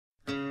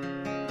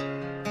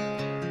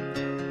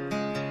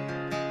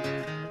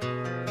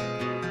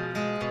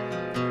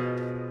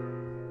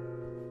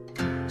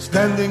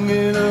Standing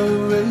in a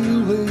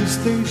railway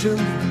station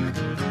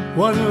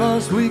one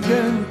last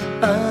weekend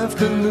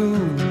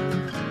afternoon,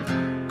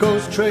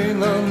 ghost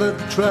train on the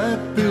track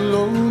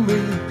below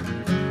me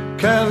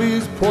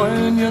carries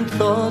poignant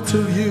thoughts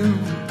of you.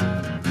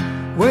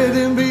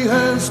 Waiting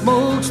behind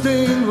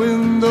smoke-stained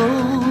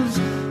windows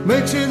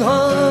makes it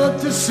hard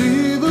to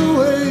see the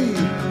way.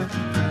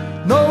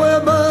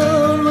 Nowhere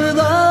bound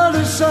without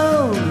a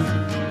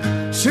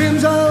sound,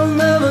 seems I'll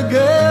never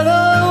get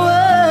away.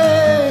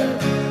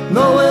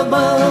 Nowhere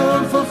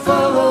bound for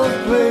far-off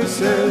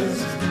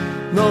places,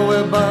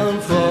 nowhere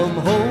bound from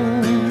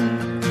home.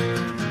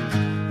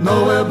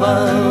 Nowhere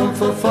bound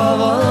for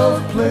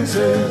far-off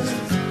places,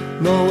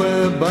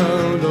 nowhere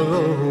bound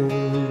alone.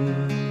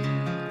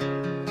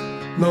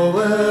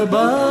 Nowhere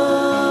bound.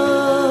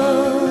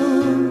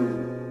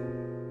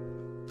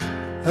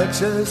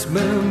 Excess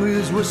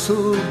memories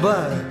whistle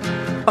by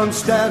on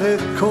static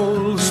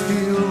cold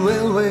steel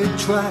railway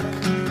track,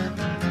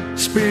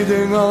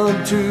 speeding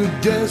on to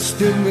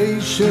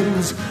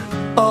destinations,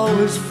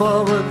 always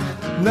forward,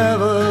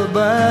 never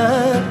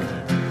back.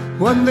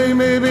 One day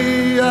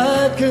maybe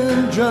I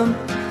can jump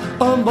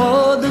on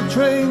board the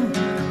train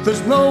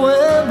that's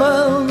nowhere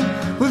bound,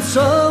 with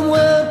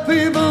somewhere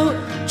people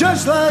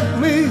just like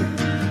me.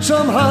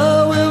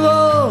 Somehow we're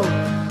all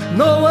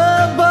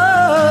nowhere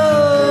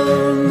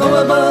bound.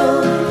 Nowhere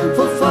bound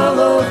for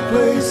far-off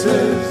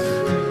places,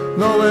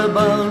 nowhere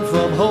bound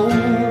from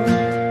home.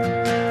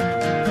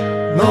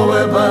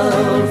 Nowhere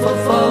bound for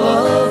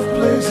far-off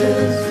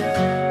places,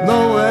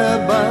 nowhere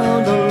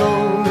bound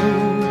alone.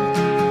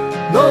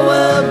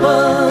 Nowhere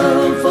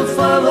bound for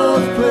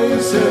far-off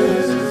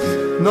places,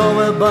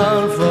 nowhere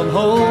bound from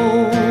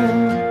home.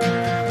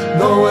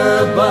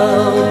 Nowhere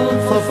bound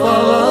for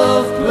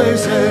far-off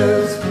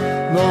places,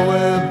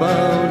 nowhere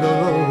bound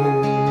alone.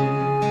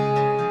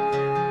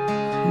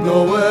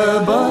 Nowhere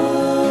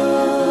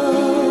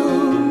bound,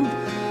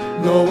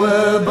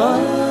 nowhere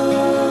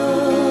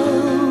bound,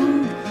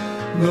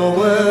 nowhere